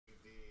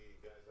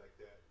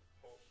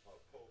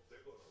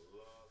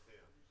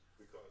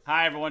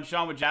Hi everyone,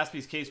 Sean with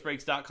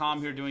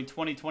JaspysCaseBreaks.com here doing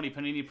 2020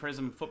 Panini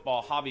Prizm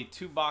Football Hobby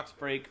 2-box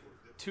break,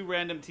 2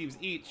 random teams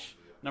each,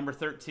 number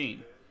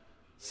 13.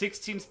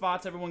 16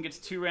 spots, everyone gets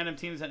 2 random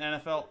teams in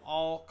NFL,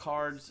 all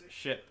cards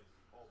ship.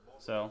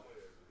 So,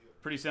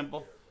 pretty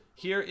simple.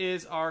 Here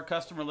is our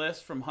customer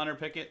list from Hunter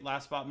Pickett,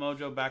 Last Spot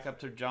Mojo, back up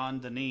to John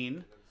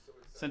Deneen.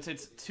 Since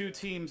it's 2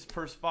 teams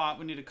per spot,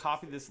 we need to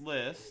copy this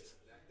list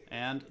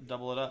and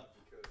double it up.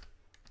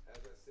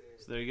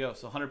 So there you go.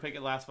 So Hunter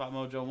Pickett, Last Spot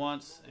Mojo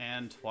once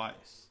and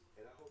twice.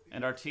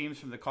 And our teams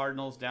from the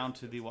Cardinals down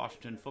to the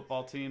Washington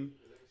football team.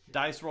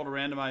 Dice roll to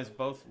randomize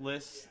both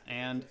lists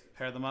and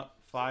pair them up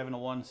 5 and a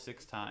 1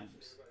 6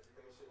 times.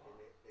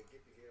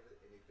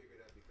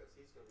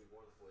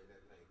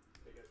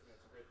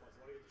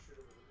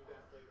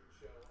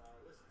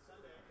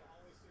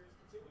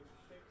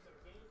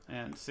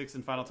 And 6th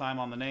and final time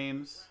on the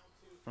names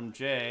from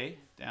J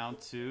down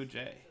to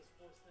J.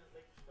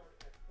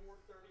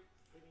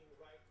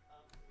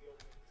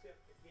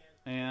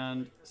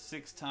 And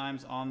 6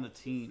 times on the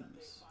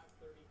teams.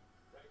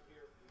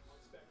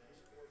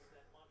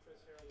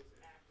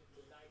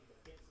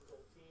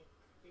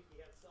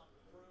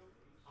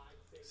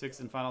 6th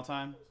and final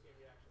time.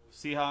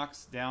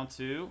 Seahawks down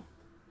to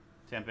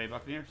Tampa Bay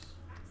Buccaneers.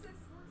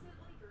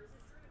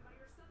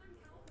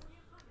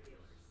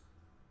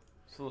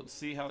 So let's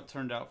see how it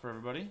turned out for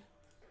everybody.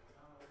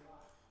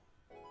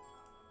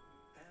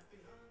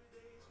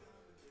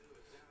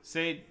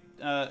 Say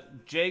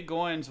Jay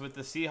Goins with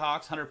the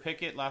Seahawks, Hunter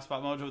Pickett, Last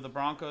Spot Mojo with the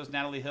Broncos,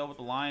 Natalie Hill with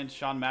the Lions,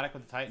 Sean Maddock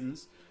with the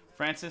Titans,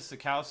 Francis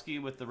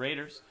Sikowski with the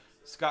Raiders,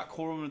 Scott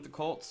Corwin with the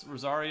Colts,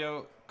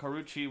 Rosario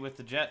Carucci with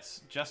the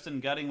Jets, Justin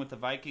Gutting with the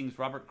Vikings,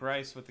 Robert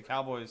Grice with the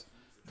Cowboys,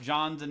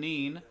 John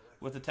Deneen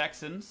with the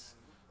Texans,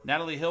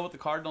 Natalie Hill with the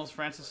Cardinals,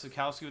 Francis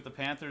Sikowski with the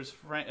Panthers,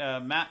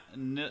 Matt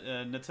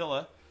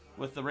Natilla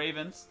with the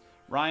Ravens,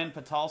 Ryan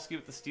Patalski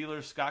with the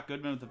Steelers, Scott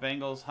Goodman with the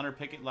Bengals, Hunter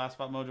Pickett, Last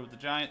Spot Mojo with the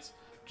Giants,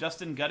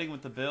 Justin Gutting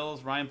with the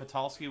Bills, Ryan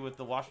Patalski with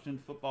the Washington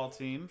football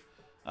team,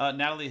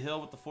 Natalie Hill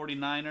with the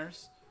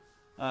 49ers,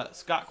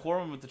 Scott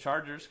Corwin with the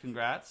Chargers,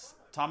 congrats,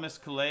 Thomas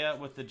Kalea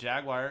with the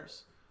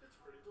Jaguars,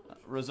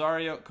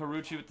 Rosario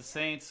Carucci with the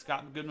Saints,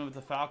 Scott Goodman with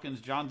the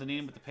Falcons, John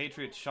Deneen with the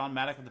Patriots, Sean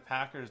Maddock with the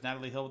Packers,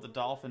 Natalie Hill with the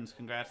Dolphins,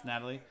 congrats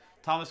Natalie,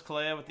 Thomas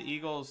Kalea with the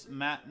Eagles,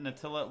 Matt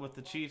Natilla with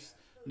the Chiefs,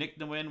 Nick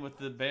Nguyen with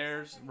the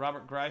Bears,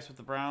 Robert Grice with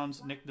the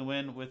Browns, Nick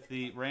Nguyen with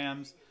the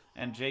Rams,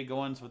 and Jay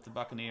Goins with the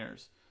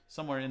Buccaneers.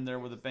 Somewhere in there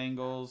were the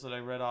Bengals that I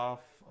read off.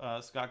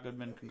 Scott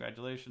Goodman,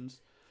 congratulations.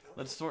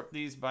 Let's sort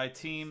these by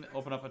team,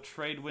 open up a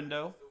trade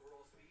window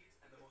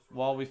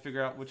while we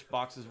figure out which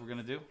boxes we're going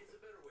to do.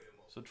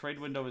 So trade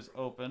window is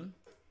open.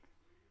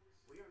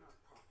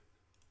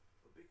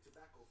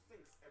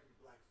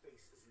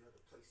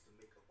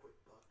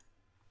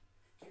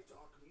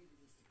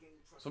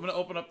 So I'm going to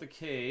open up the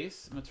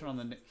case. I'm going to turn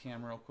on the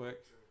camera real quick.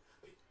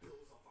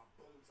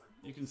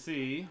 You can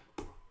see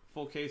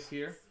full case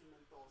here.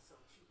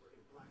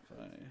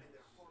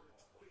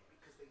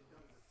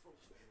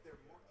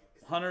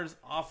 Hunter's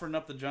offering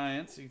up the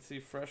Giants. You can see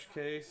fresh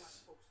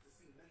case.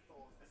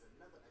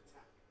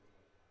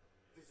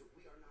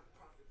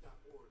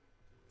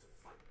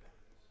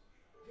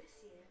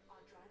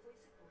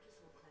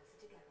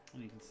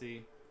 And you can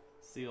see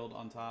sealed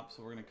on top,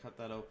 so we're going to cut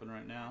that open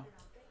right now.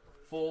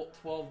 Full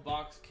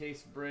 12-box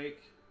case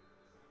break.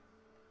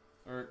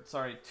 Or,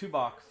 sorry,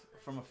 2-box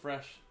from a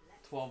fresh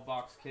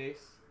 12-box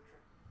case.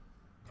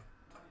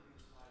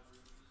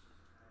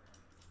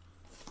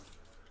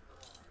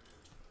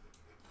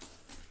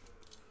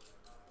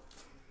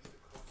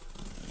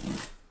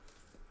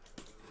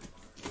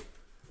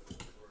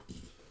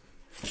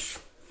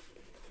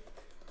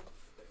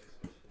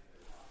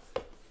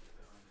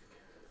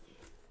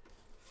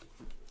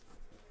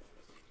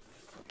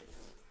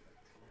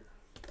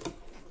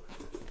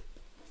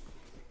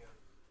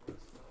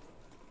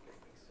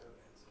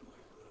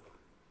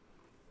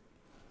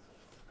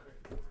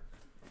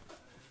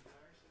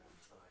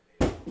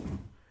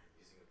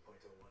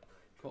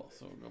 Cool,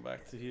 so we'll go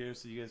back to here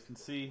so you guys can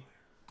see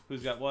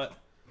who's got what.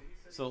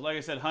 So like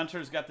I said,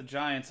 Hunter's got the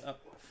Giants up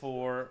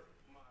for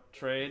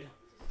trade.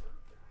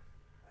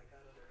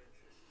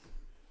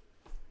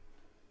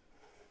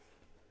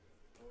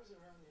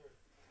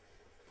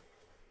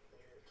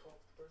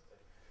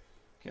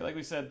 Okay, like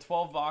we said,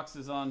 12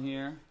 boxes on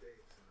here.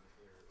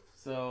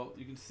 So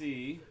you can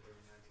see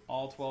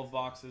all 12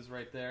 boxes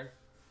right there.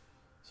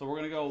 So we're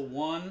going to go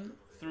 1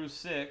 through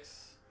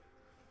 6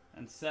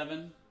 and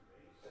 7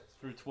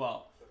 through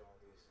 12.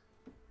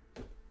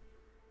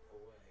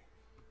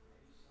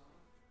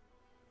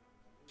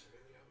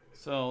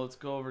 So let's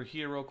go over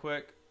here real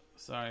quick.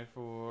 Sorry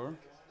for...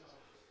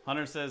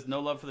 Hunter says no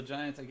love for the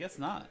Giants. I guess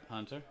not,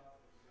 Hunter.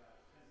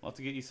 We'll have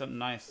to get you something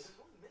nice.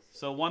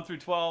 So 1 through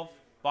 12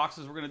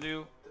 boxes we're going to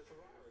do.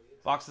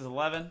 Boxes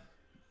 11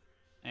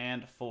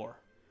 and 4.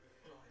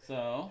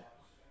 So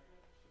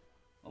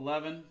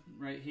 11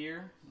 right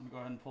here. I'm going to go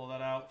ahead and pull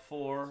that out.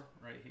 4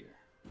 right here.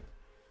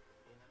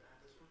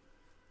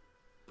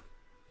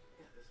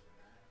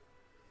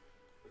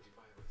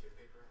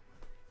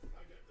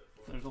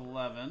 There's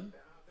 11.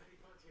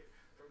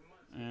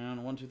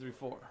 And 1, 2, 3,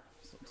 4.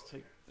 So let's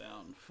take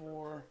down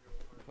 4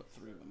 and put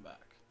 3 of them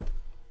back.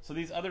 So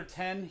these other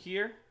 10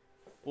 here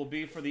will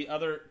be for the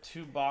other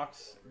 2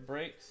 box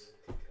breaks.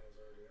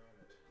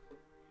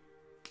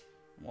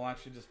 We'll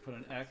actually just put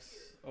an X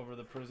over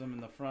the Prizm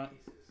in the front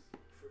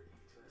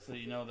so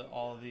you know that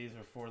all of these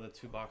are for the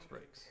 2 box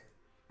breaks.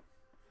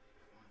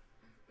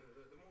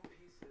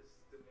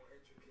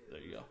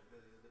 There you go.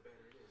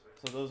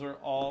 So those are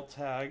all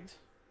tagged.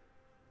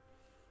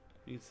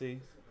 You can see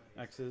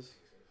X's.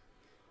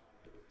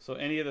 So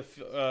any of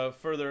the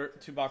further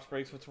 2 box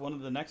breaks, which one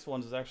of the next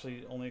ones is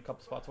actually only a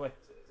couple spots away.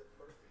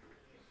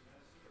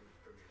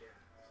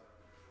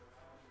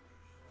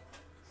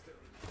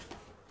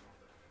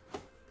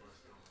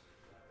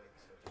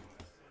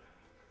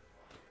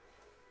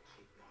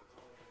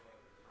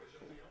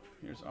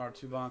 Here's our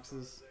 2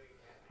 boxes.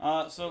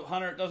 So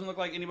Hunter, it doesn't look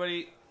like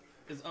anybody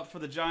is up for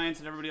the Giants,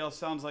 and everybody else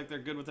sounds like they're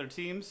good with their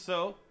teams.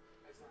 So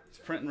it's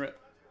print and rip.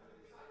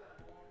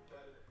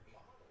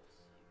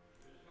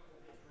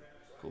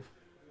 Cool.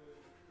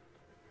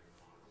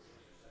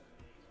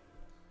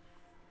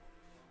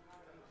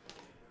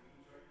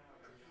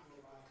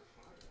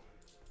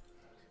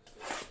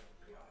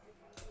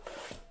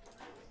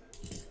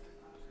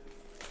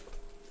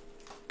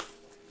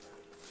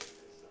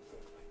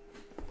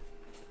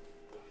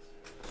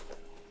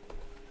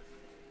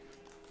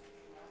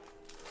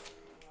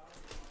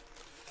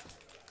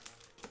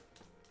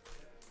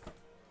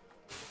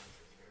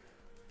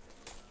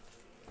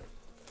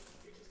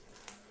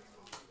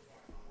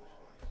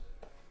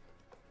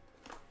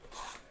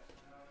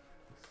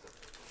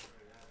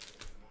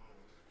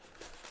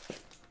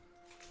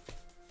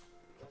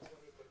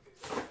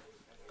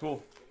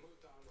 Cool.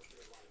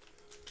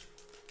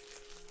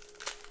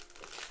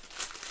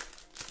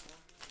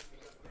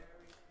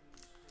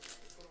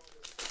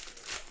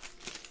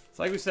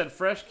 So like we said,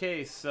 fresh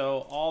case,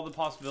 so all the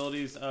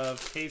possibilities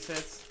of case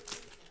hits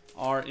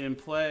are in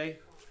play.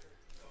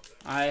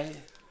 I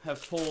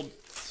have pulled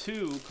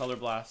 2 color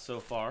blasts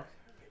so far.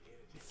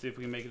 Let's see if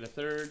we can make it a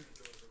 3rd.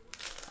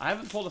 I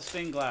haven't pulled a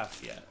stained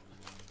glass yet.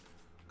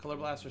 Color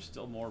blasts are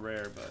still more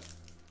rare, but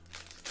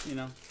you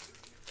know.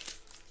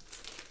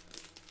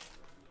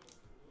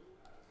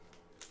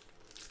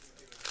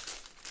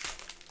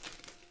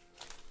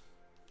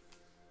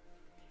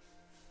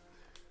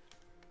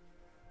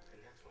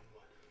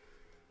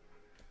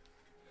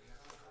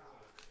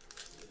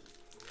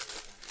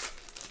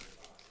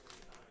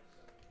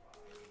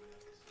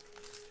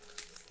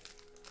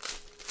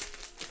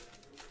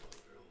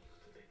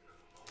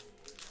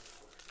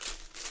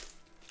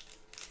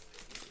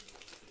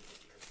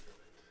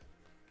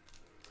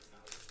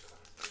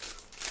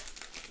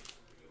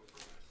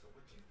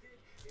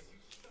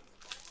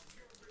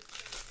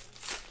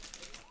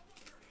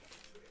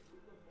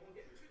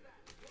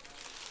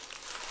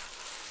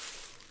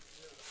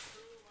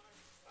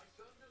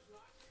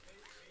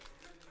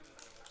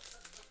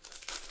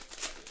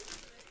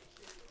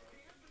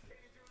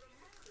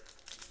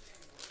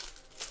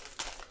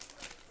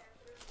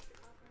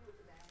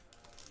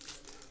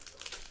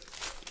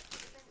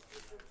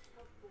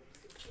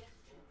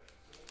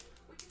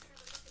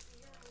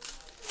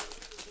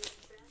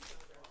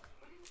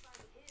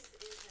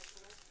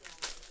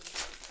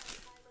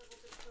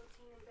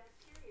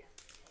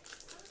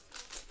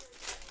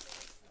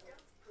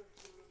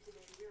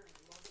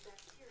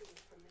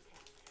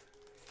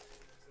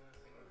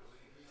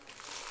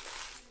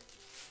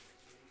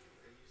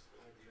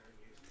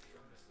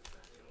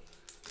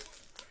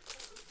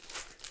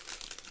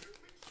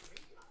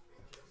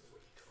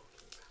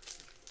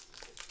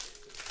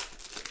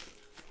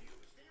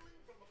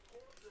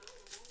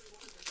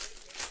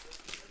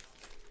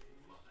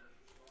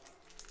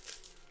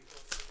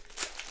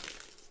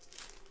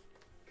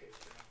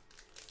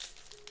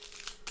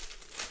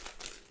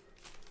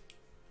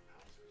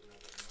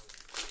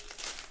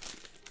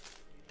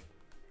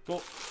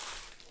 Cool.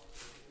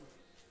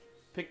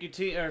 Pick your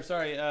team, or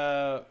sorry,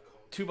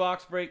 2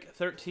 box break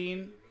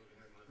 13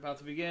 about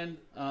to begin.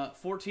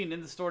 14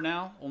 in the store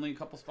now. Only a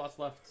couple spots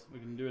left. We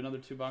can do another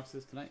 2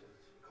 boxes tonight.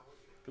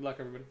 Good luck,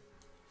 everybody.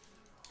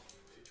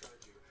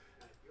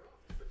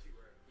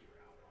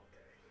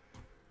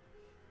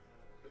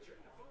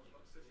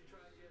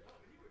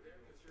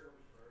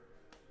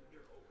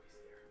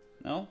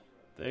 No?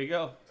 There you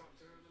go.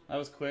 That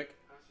was quick.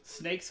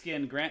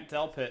 Snakeskin, Grant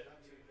Delpit.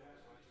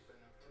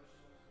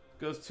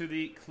 Goes to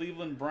the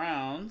Cleveland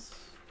Browns,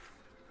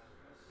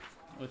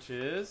 which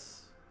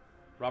is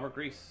Robert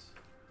Grease.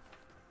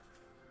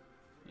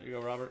 There you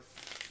go, Robert.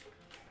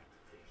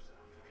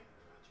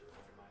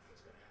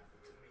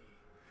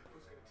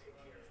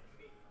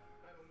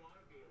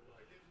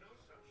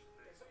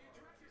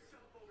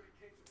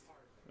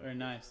 Very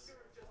nice.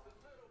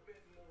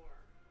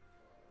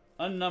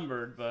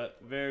 Unnumbered, but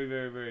very,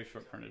 very, very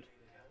short printed.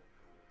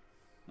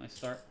 Nice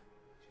start.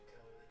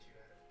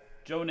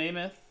 Joe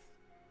Namath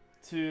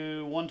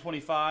to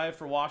 125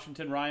 for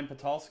Washington, Ryan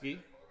Patalski.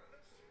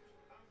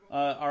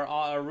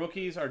 Our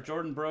rookies are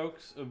Jordan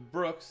Brooks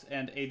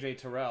and AJ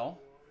Terrell.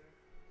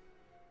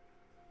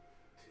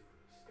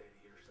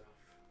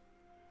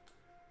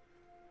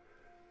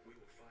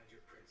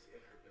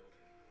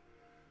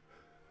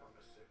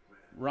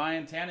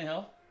 Ryan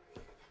Tannehill,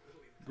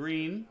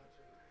 green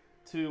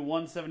to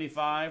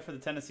 175 for the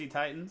Tennessee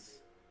Titans.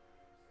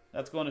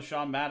 That's going to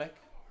Sean Maddock.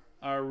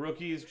 Our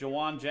rookies,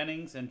 Jawan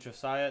Jennings and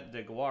Josiah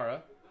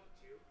DeGuara.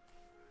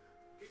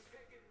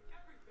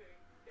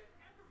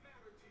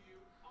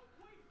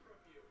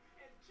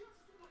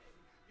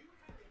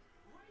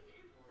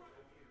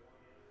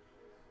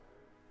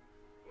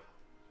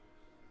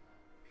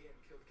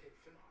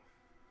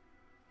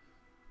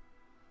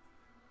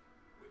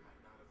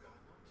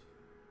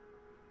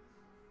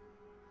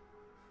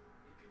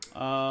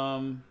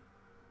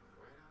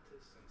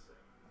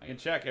 I can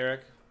check,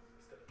 Eric.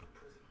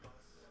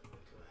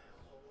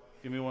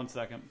 Give me 1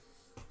 second.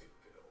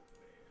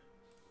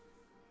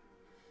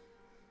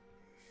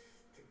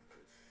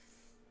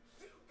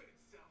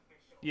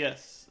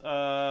 Yes.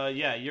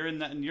 Yeah, you're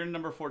in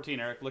number 14,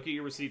 Eric. Look at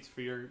your receipts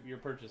for your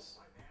purchase.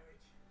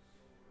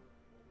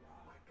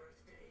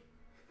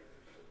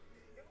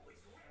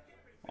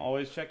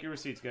 Always check your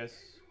receipts, guys.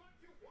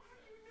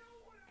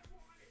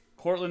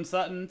 Cortland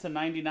Sutton to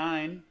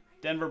 99.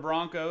 Denver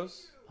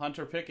Broncos.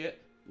 Hunter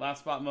Pickett. Last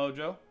spot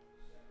mojo.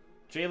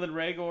 Jalen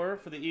Reagor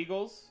for the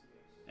Eagles.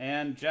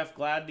 And Jeff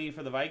Gladney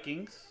for the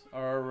Vikings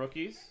are our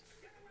rookies.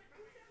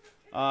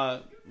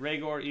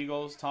 Reagor,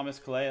 Eagles. Thomas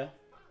Kalea.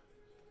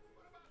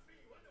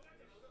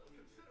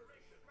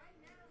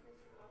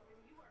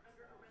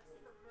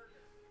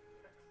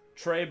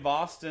 Trey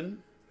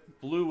Boston.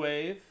 Blue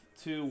Wave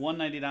to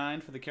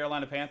 199 for the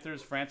Carolina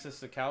Panthers. Francis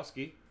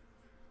Sikowski.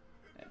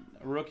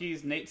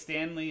 Rookies, Nate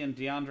Stanley and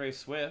DeAndre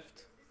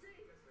Swift.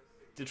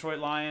 Detroit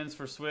Lions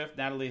for Swift,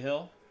 Natalie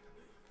Hill.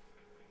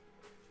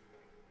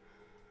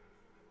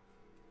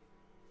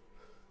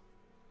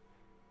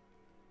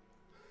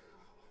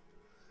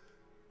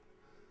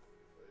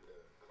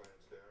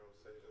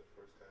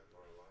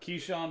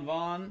 Keyshawn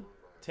Vaughn,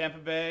 Tampa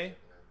Bay.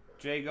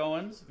 Jay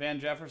Goins. Van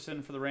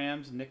Jefferson for the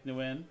Rams, Nick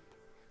Nguyen.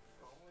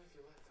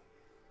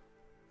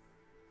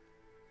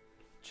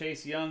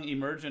 Chase Young,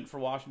 Emergent for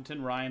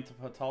Washington, Ryan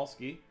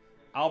Topolsky.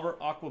 Albert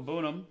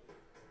Aquabunum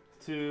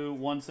to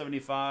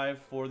 175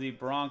 for the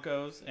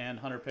Broncos and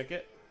Hunter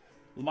Pickett.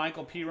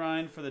 Michael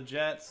Pirine for the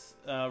Jets,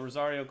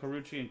 Rosario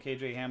Carucci and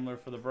KJ Hamler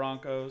for the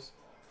Broncos,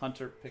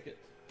 Hunter Pickett.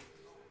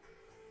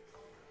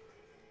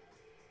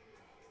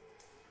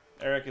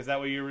 Eric, is that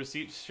what your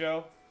receipts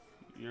show?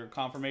 Your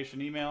confirmation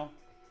email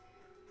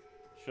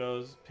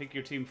shows pick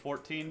your team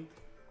 14.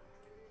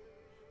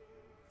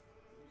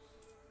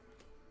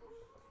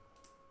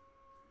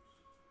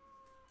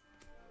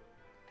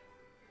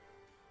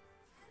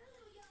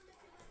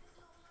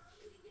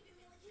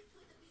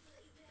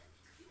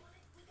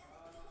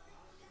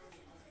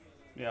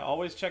 Yeah,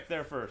 always check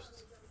there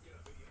first.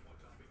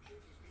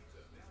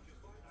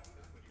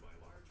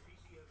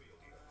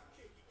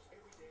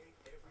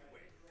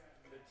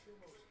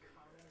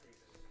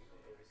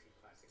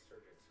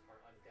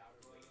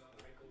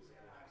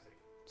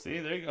 See,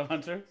 there you go,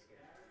 Hunter.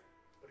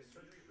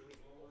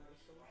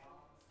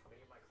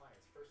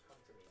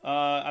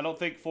 I don't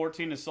think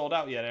 14 is sold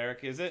out yet,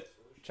 Eric, is it?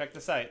 Check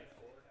the site.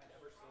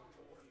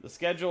 The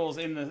schedule is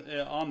in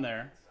the on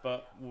there,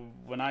 but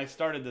when I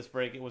started this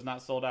break, it was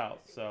not sold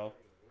out. So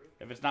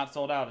if it's not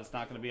sold out, it's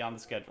not going to be on the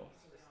schedule.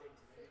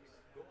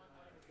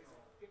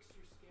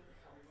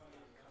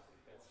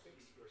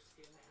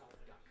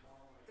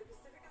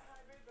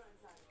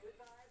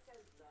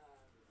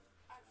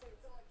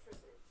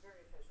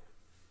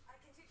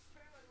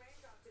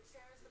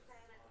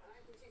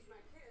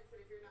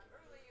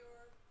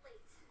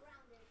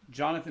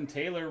 Jonathan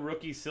Taylor,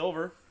 rookie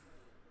silver.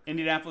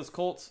 Indianapolis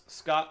Colts,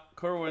 Scott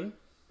Kerwin.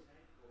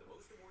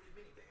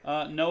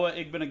 Noah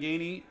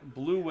Igbenogany,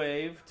 blue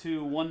wave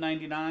to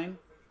 199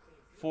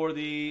 for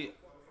the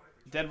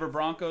Denver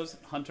Broncos,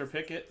 Hunter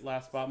Pickett,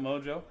 last spot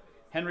mojo.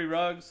 Henry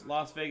Ruggs,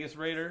 Las Vegas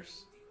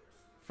Raiders.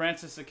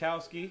 Francis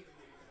Sikowski,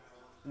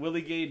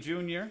 Willie Gay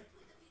Jr.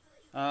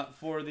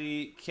 For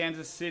the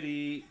Kansas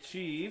City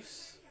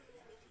Chiefs,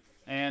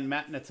 and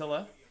Matt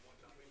Natilla.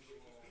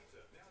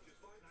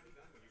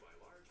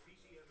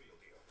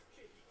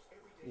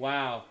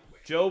 Wow.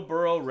 Joe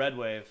Burrow, Red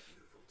Wave.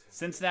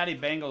 Cincinnati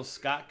Bengals,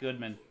 Scott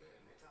Goodman.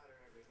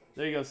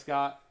 There you go,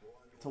 Scott.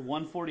 To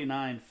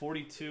 149.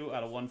 42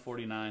 out of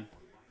 149.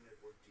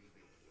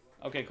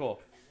 Okay, cool.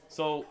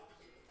 So,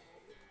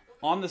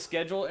 on the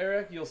schedule,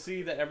 Eric, you'll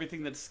see that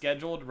everything that's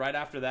scheduled right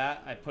after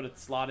that, I put a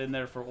slot in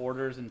there for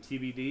orders and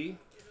TBD.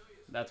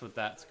 That's what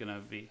that's going to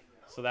be.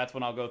 So that's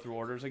when I'll go through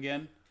orders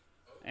again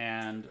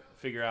and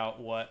figure out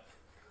what...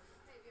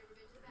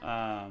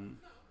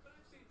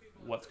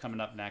 what's coming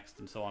up next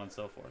and so on and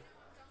so forth.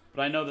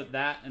 But I know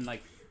that and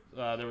like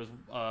there was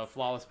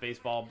Flawless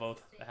Baseball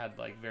both had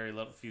like very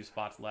few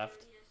spots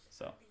left,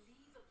 so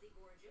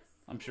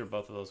I'm sure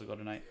both of those will go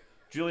tonight.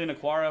 Julian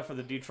Aquara for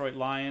the Detroit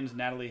Lions,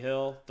 Natalie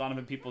Hill.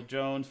 Donovan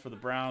People-Jones for the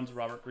Browns,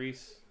 Robert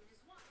Grease.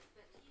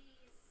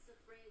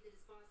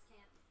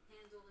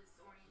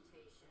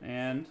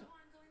 And,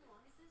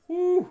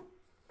 whoo,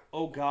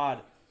 oh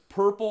God,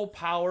 Purple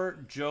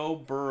Power Joe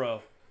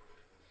Burrow.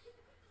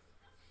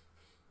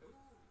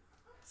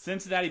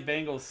 Cincinnati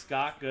Bengals,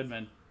 Scott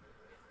Goodman.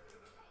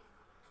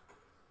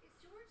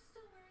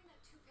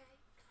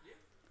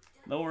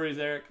 No worries,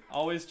 Eric.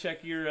 Always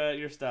check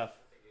your stuff.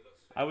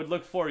 I would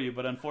look for you,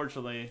 but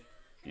unfortunately,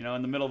 you know,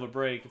 in the middle of a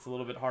break, it's a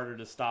little bit harder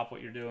to stop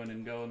what you're doing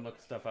and go and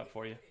look stuff up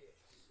for you.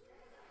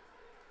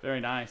 Very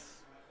nice.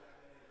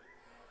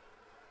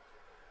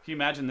 Can you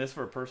imagine this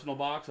for a personal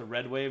box? A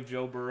red wave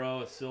Joe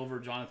Burrow, a silver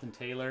Jonathan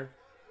Taylor,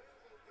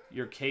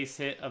 your case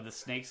hit of the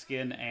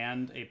snakeskin,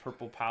 and a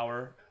purple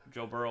power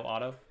Joe Burrow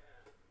auto.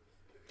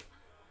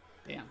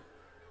 Damn.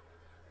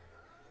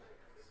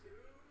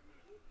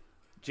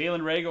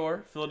 Jalen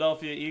Reagor,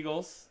 Philadelphia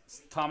Eagles,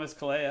 Thomas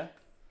Kalea,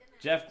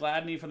 Jeff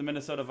Gladney for the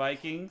Minnesota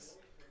Vikings,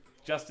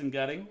 Justin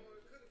Gutting.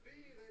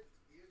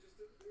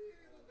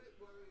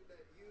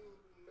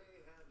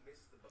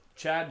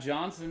 Chad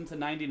Johnson to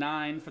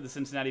 99 for the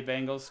Cincinnati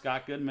Bengals,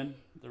 Scott Goodman.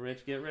 The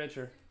rich get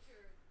richer.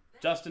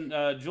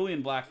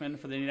 Julian Blackmon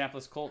for the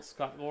Indianapolis Colts,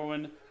 Scott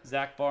Gorwin,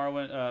 Zach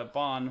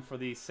Bond for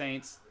the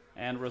Saints,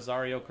 and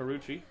Rosario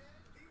Carucci.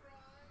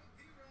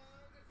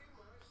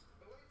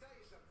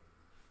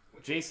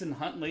 Jason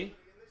Huntley,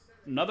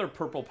 another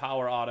purple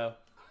power auto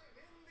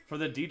for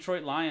the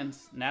Detroit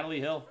Lions,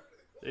 Natalie Hill.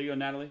 There you go,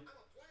 Natalie.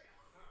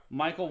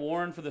 Michael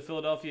Warren for the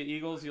Philadelphia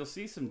Eagles. You'll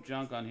see some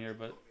junk on here,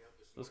 but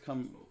those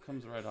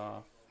comes right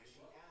off.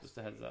 Just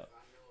a heads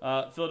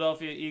up.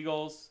 Philadelphia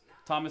Eagles,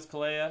 Thomas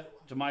Kalea,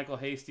 JaMychal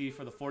Hasty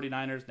for the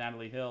 49ers,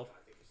 Natalie Hill.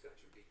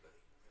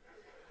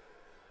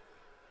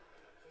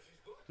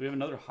 Do we have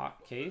another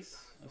hot case?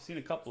 I've seen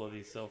a couple of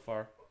these so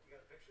far.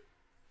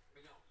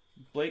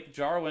 Blake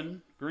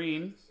Jarwin,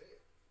 green,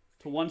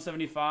 to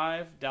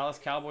 175. Dallas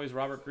Cowboys,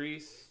 Robert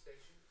Grease.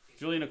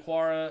 Julian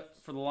Aquara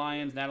for the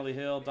Lions, Natalie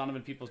Hill.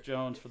 Donovan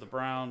Peoples-Jones for the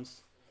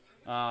Browns,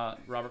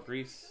 Robert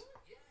Grease.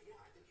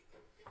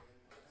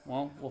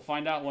 Well, we'll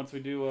find out once we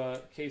do a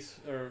case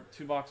or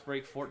 2-box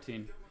break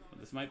 14.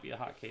 This might be a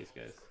hot case,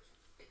 guys.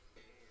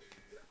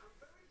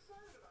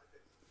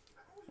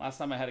 Last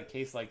time I had a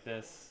case like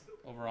this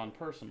over on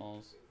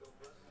Personals,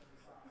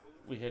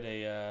 we hit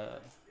a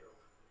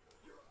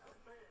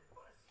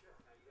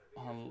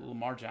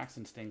Lamar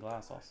Jackson stained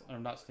glass also. Or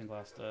not stained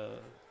glass,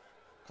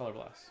 color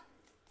glass.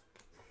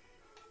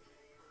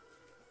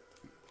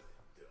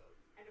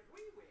 And if we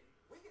win,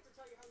 we get to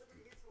tell you how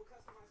Liberty Mutual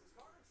customizes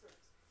car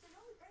insurance. So you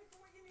only pay for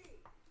what you need.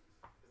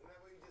 Isn't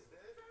that what you just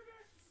did?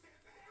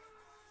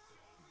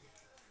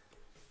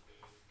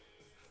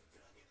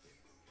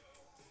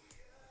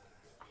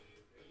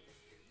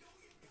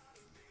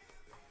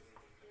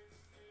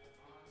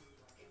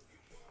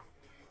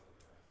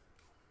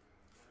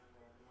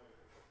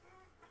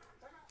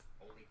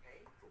 Only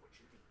pay for what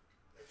you need.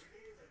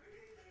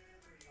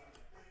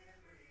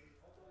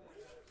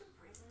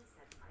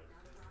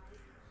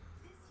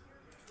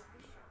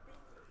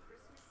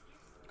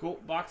 Cool.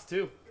 Box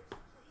 2.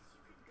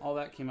 All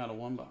that came out of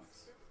one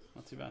box.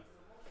 Not too bad.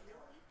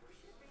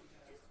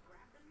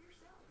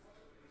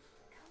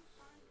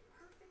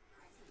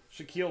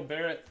 Shaquille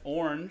Barrett,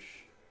 orange,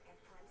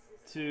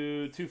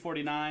 to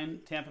 249,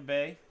 Tampa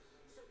Bay.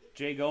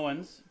 Jay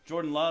Goins.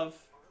 Jordan Love,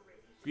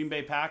 Green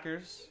Bay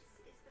Packers.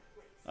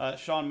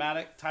 Sean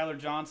Maddock, Tyler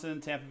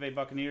Johnson, Tampa Bay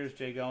Buccaneers,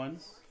 Jay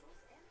Goins.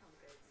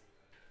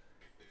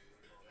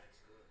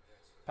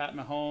 Pat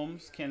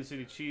Mahomes, Kansas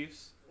City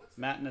Chiefs,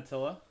 Matt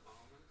Natilla.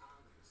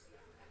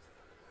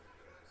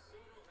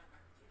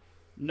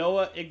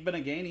 Noah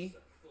Igbenegany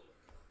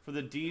for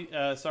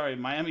the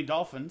Miami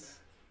Dolphins,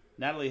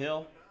 Natalie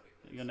Hill.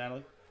 There you go,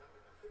 Natalie.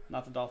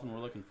 Not the Dolphin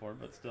we're looking for,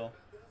 but still.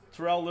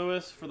 Terrell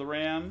Lewis for the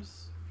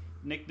Rams,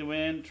 Nick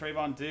Nguyen,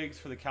 Trayvon Diggs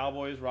for the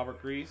Cowboys, Robert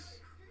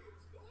Grease.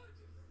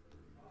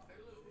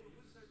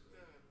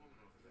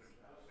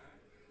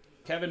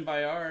 Kevin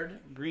Byard,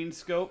 Green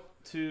Scope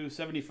to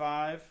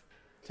 75,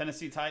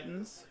 Tennessee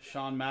Titans,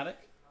 Sean Maddock.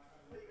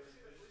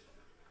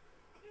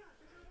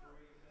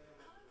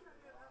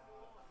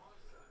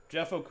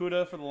 Jeff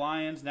Okuda for the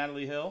Lions,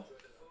 Natalie Hill.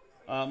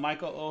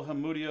 Michael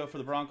Ohamudio for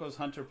the Broncos,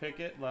 Hunter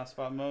Pickett, Last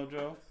Spot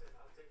Mojo.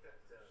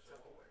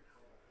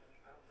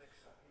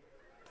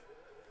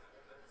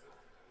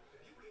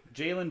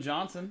 Jalen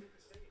Johnson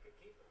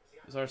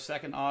is our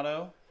second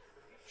auto.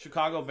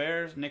 Chicago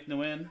Bears, Nick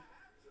Nguyen.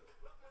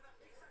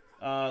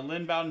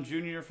 Lynn Bowden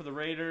Jr. for the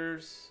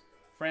Raiders.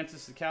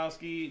 Francis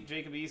Sikowski,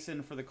 Jacob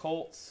Eason for the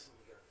Colts.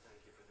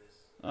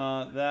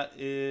 That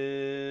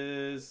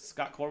is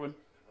Scott Corwin.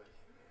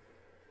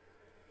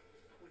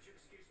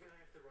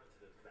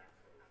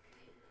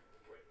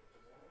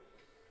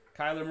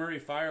 Kyler Murray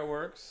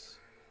Fireworks,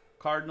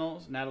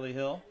 Cardinals, Natalie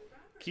Hill.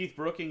 Keith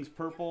Brookings,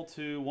 purple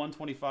to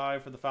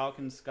 125 for the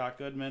Falcons, Scott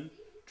Goodman.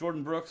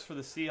 Jordan Brooks for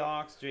the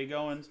Seahawks, Jay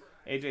Goins.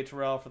 AJ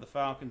Terrell for the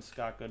Falcons,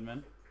 Scott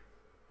Goodman.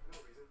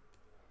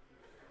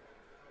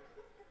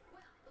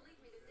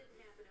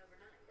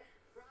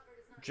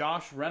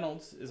 Josh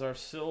Reynolds is our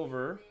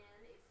silver,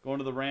 going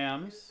to the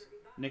Rams,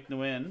 Nick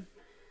Nguyen.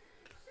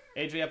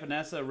 AJ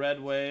Epinesa, red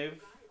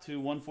wave, to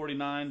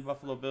 149,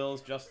 Buffalo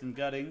Bills, Justin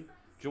Gutting.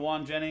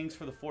 Jawan Jennings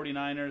for the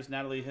 49ers,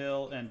 Natalie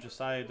Hill, and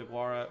Josiah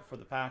DeGuara for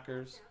the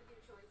Packers.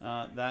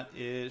 That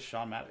is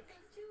Sean Maddock.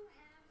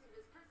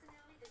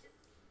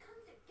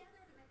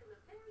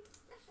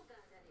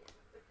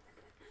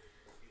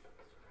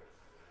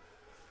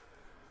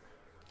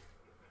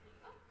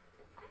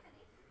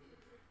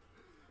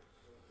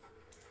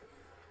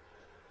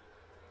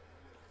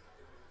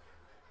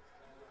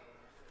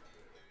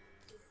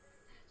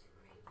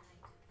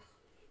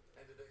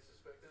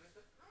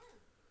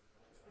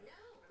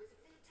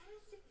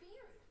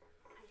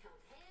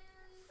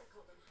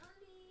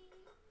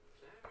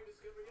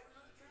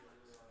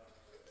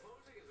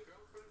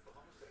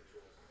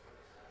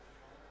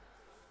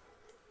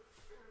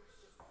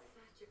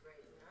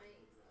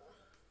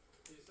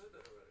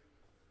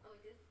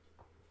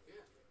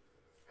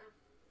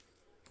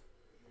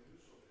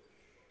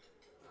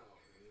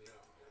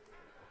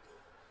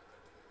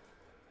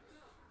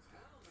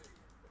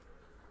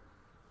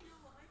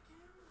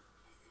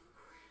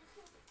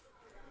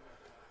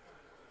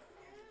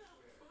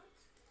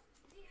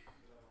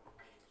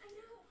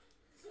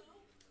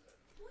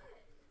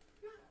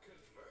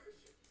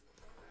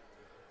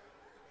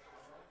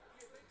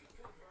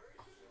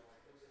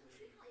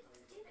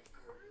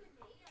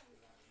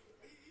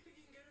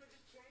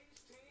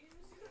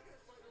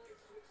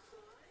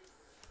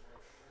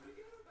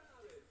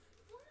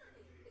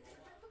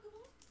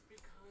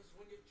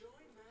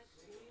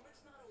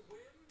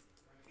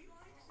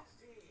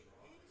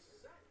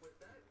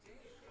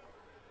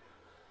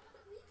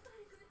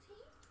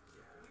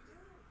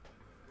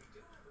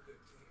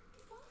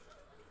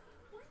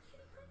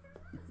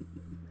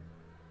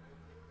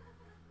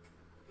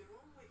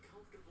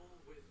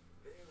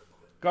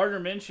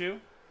 Gardner Minshew.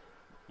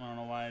 I don't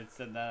know why I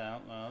said that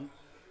out loud.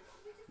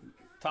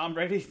 Tom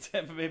Brady,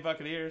 Tampa Bay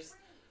Buccaneers.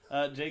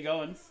 Jay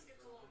Goins.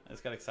 I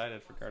just got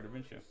excited for Gardner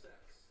Minshew.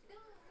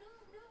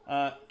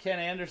 Ken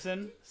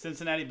Anderson,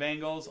 Cincinnati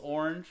Bengals,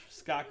 orange.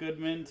 Scott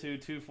Goodman to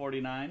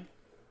 249.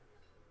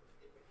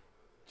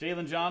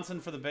 Jalen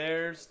Johnson for the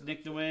Bears.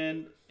 Nick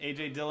Nguyen.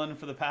 A.J. Dillon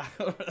for the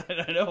Packers.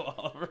 I know,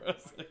 Oliver. I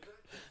was like,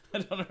 I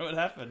don't know what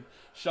happened.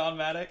 Sean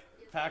Maddock,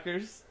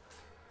 Packers.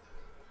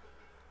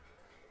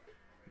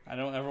 I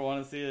don't ever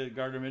want to see a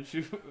Gardner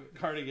Minshew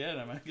card again.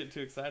 I might get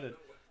too excited.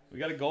 We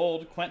got a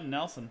gold, Quentin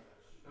Nelson.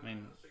 I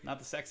mean, not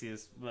the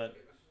sexiest, but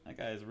that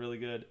guy is really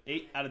good.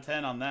 8 out of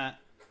 10 on that.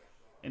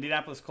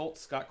 Indianapolis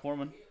Colts, Scott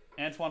Corman.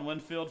 Antoine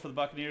Winfield for the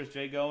Buccaneers.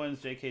 Jay Goins.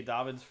 J.K.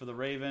 Dobbins for the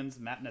Ravens.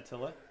 Matt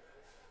Natilla.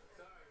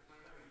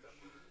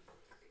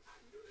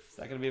 Is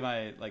that going to be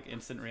my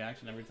instant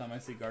reaction every time I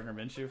see Gardner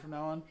Minshew from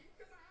now on?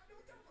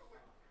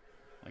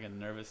 Like a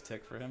nervous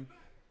tick for him.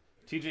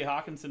 T.J.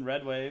 Hawkinson,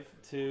 Red Wave,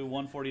 to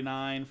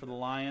 149 for the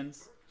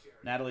Lions.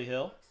 Natalie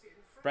Hill.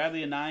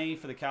 Bradley Anae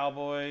for the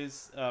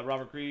Cowboys.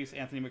 Robert Grease,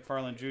 Anthony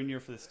McFarland Jr.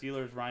 for the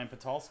Steelers. Ryan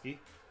Patulski.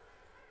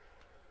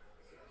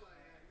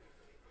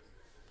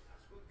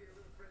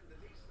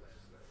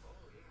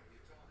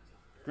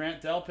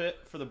 Grant Delpit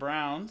for the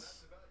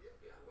Browns.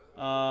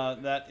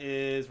 That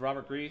is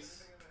Robert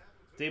Grease.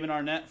 Damon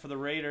Arnett for the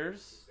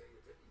Raiders.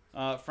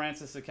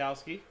 Francis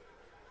Sikowski.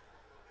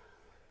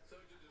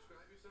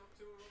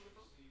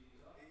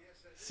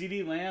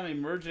 C.D. Lamb,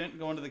 Emergent,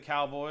 going to the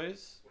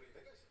Cowboys.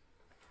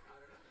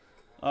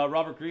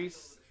 Robert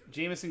Grease.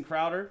 Jamison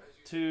Crowder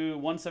to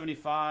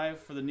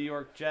 175 for the New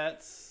York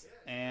Jets.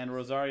 And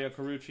Rosario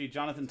Carucci.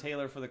 Jonathan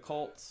Taylor for the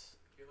Colts.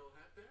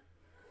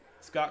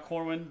 Scott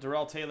Corwin.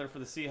 Darrell Taylor for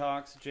the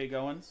Seahawks. Jay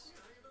Goins.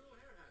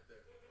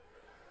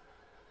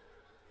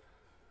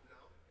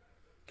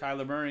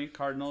 Kyler Murray,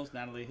 Cardinals.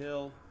 Natalie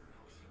Hill.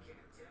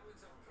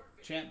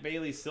 Champ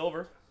Bailey,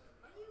 Silver.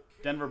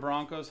 Denver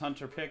Broncos.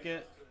 Hunter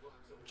Pickett.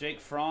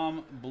 Jake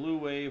Fromm, Blue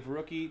Wave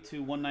rookie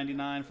to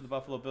 199 for the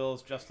Buffalo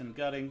Bills, Justin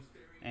Gutting.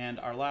 And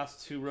our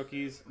last two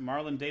rookies,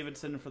 Marlon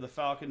Davidson for the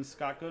Falcons,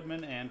 Scott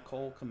Goodman, and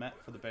Cole Kmet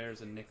for the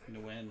Bears and Nick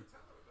Nguyen.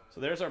 So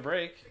there's our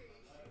break.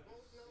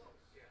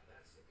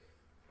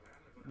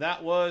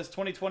 That was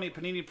 2020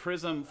 Panini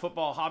Prizm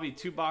Football Hobby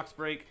 2-box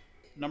break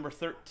number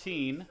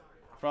 13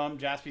 from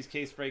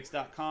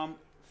jaspyscasebreaks.com.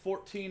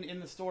 14 in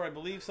the store, I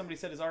believe somebody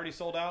said is already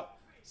sold out.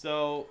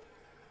 So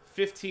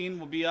 15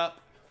 will be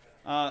up.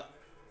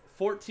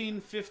 14,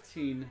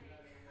 15,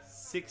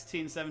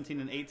 16,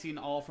 17, and 18,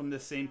 all from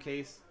this same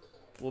case,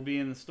 will be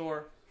in the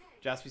store.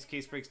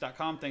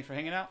 jaspyscasebreaks.com. Thanks for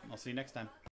hanging out. I'll see you next time.